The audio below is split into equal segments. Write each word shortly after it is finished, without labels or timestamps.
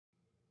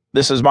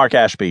This is Mark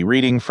Ashby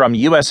reading from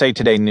USA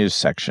Today News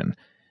section.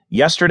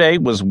 Yesterday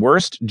was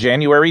worst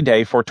January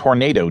day for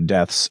tornado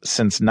deaths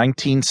since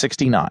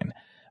 1969,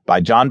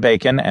 by John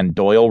Bacon and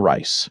Doyle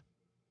Rice.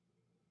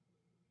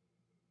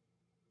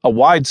 A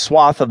wide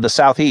swath of the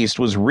southeast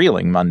was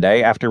reeling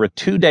Monday after a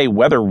two-day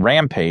weather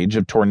rampage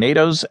of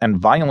tornadoes and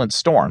violent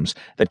storms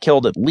that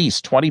killed at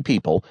least 20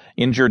 people,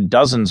 injured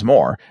dozens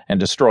more, and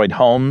destroyed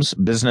homes,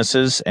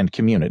 businesses, and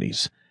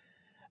communities.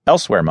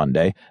 Elsewhere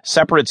Monday,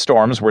 separate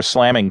storms were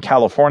slamming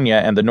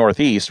California and the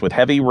Northeast with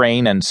heavy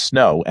rain and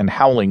snow and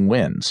howling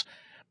winds.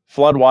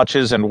 Flood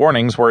watches and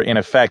warnings were in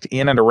effect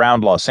in and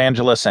around Los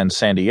Angeles and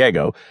San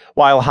Diego,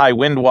 while high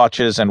wind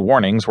watches and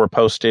warnings were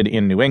posted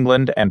in New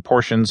England and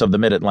portions of the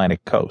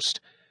mid-Atlantic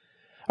coast.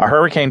 A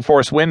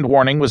hurricane-force wind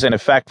warning was in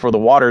effect for the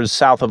waters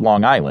south of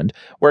Long Island,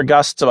 where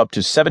gusts of up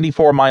to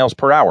 74 miles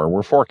per hour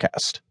were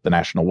forecast, the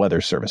National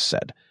Weather Service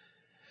said.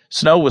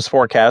 Snow was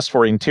forecast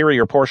for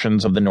interior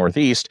portions of the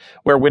Northeast,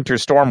 where winter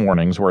storm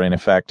warnings were in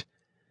effect.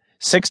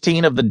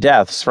 16 of the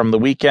deaths from the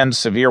weekend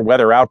severe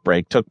weather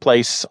outbreak took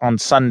place on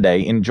Sunday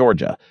in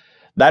Georgia.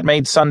 That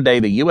made Sunday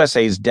the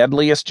USA's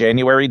deadliest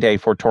January day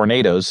for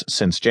tornadoes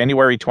since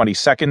January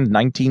 22,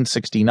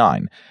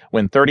 1969,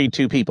 when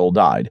 32 people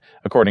died,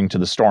 according to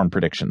the Storm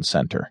Prediction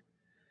Center.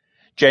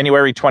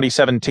 January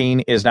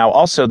 2017 is now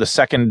also the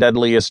second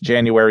deadliest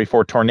January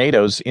for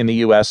tornadoes in the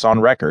U.S. on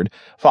record,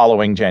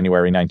 following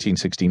January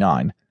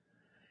 1969.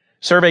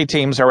 Survey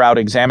teams are out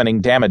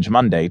examining damage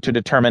Monday to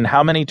determine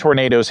how many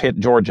tornadoes hit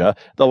Georgia,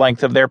 the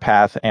length of their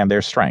path, and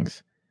their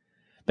strength.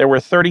 There were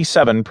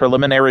 37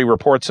 preliminary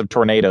reports of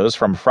tornadoes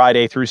from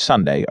Friday through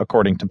Sunday,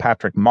 according to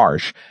Patrick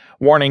Marsh,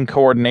 warning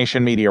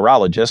coordination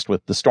meteorologist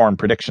with the Storm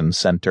Prediction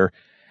Center.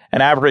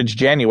 An average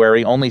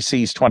January only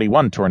sees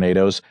 21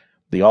 tornadoes.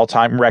 The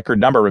all-time record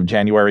number of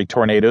January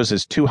tornadoes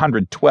is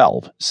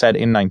 212, set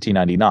in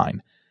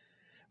 1999.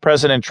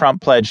 President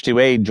Trump pledged to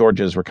aid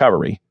Georgia's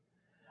recovery.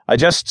 "I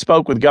just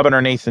spoke with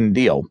Governor Nathan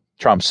Doyle,"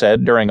 Trump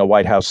said during a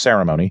White House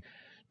ceremony.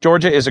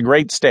 "Georgia is a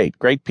great state,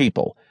 great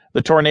people.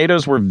 The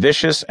tornadoes were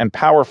vicious and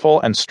powerful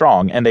and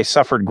strong, and they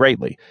suffered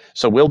greatly,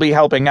 so we'll be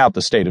helping out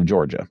the state of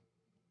Georgia."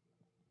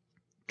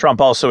 Trump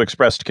also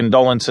expressed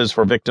condolences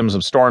for victims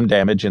of storm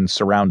damage in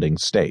surrounding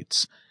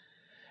states.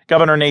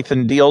 Governor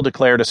Nathan Doyle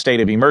declared a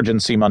state of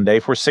emergency Monday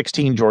for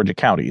 16 Georgia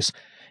counties.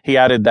 He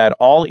added that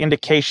all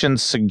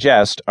indications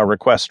suggest a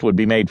request would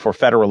be made for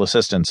federal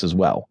assistance as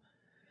well.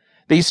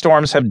 "These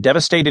storms have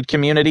devastated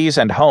communities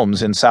and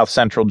homes in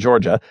south-central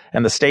Georgia,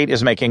 and the state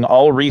is making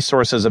all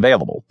resources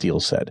available,"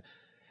 Doyle said.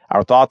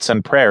 "Our thoughts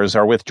and prayers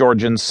are with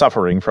Georgians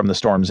suffering from the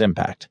storm's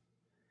impact."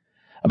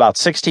 About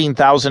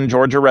 16,000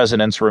 Georgia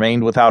residents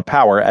remained without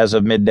power as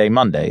of midday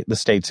Monday, the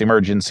state's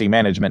emergency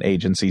management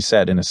agency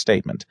said in a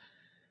statement.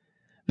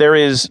 There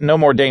is no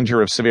more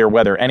danger of severe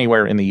weather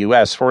anywhere in the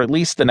U.S. for at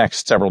least the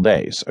next several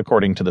days,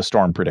 according to the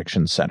Storm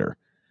Prediction Center.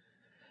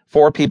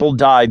 4 people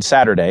died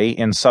Saturday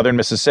in southern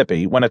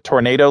Mississippi when a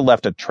tornado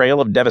left a trail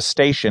of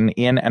devastation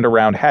in and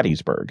around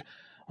Hattiesburg.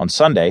 On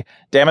Sunday,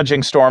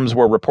 damaging storms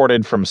were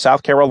reported from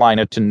South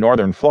Carolina to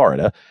northern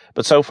Florida,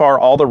 but so far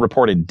all the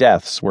reported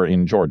deaths were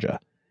in Georgia.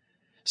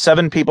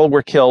 7 people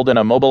were killed in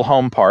a mobile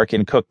home park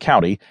in Cook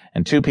County,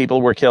 and 2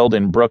 people were killed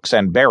in Brooks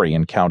and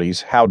Berrien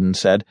counties, Howden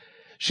said.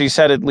 She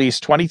said at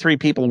least 23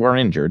 people were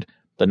injured.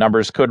 The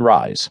numbers could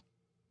rise.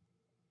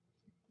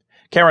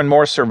 Karen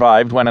Moore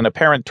survived when an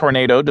apparent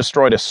tornado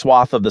destroyed a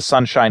swath of the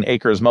Sunshine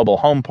Acres mobile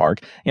home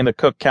park in the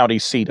Cook County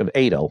seat of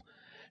Adel.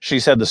 She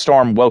said the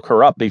storm woke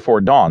her up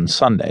before dawn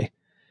Sunday.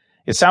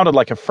 "It sounded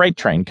like a freight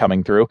train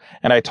coming through,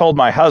 and I told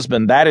my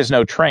husband, that is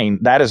no train,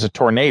 that is a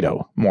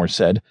tornado," Moore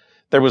said.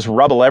 "There was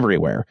rubble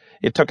everywhere.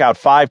 It took out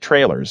 5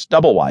 trailers,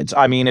 double wides.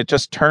 It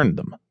just turned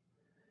them."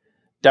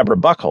 Deborah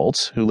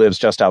Buchholz, who lives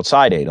just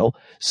outside Adel,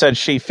 said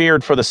she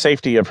feared for the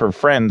safety of her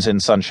friends in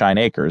Sunshine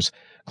Acres.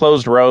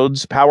 Closed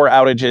roads, power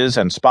outages,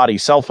 and spotty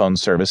cell phone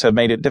service have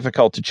made it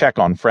difficult to check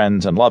on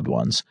friends and loved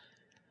ones.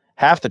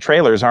 "Half the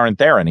trailers aren't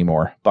there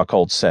anymore,"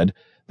 Buchholz said.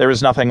 "There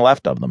is nothing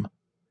left of them."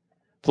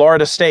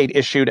 Florida State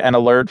issued an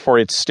alert for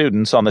its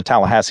students on the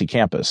Tallahassee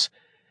campus.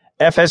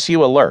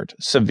 FSU alert,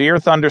 severe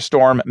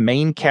thunderstorm,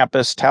 main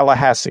campus,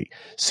 Tallahassee.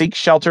 Seek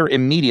shelter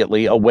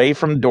immediately away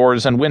from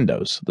doors and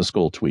windows, the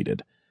school tweeted.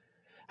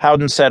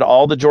 Howden said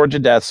all the Georgia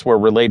deaths were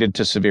related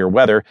to severe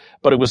weather,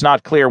 but it was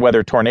not clear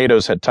whether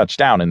tornadoes had touched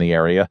down in the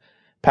area.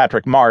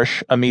 Patrick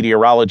Marsh, a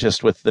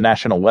meteorologist with the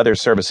National Weather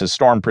Service's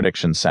Storm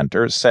Prediction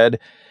Center, said,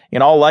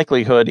 "In all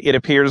likelihood, it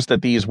appears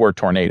that these were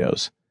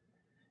tornadoes."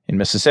 In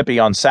Mississippi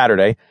on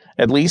Saturday,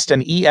 at least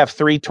an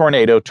EF3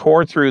 tornado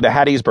tore through the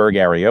Hattiesburg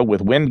area with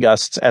wind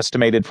gusts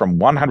estimated from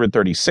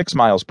 136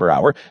 miles per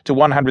hour to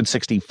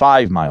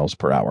 165 miles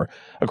per hour,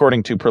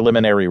 according to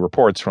preliminary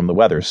reports from the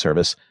Weather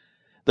Service.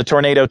 The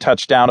tornado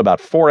touched down about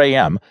 4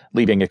 a.m.,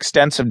 leaving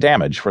extensive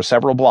damage for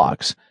several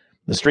blocks.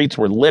 The streets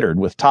were littered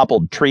with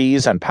toppled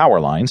trees and power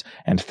lines,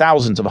 and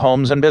thousands of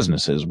homes and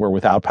businesses were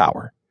without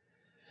power.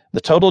 "The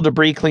total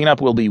debris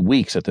cleanup will be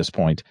weeks at this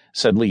point,"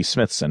 said Lee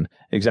Smithson,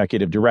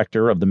 executive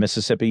director of the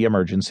Mississippi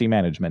Emergency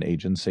Management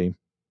Agency.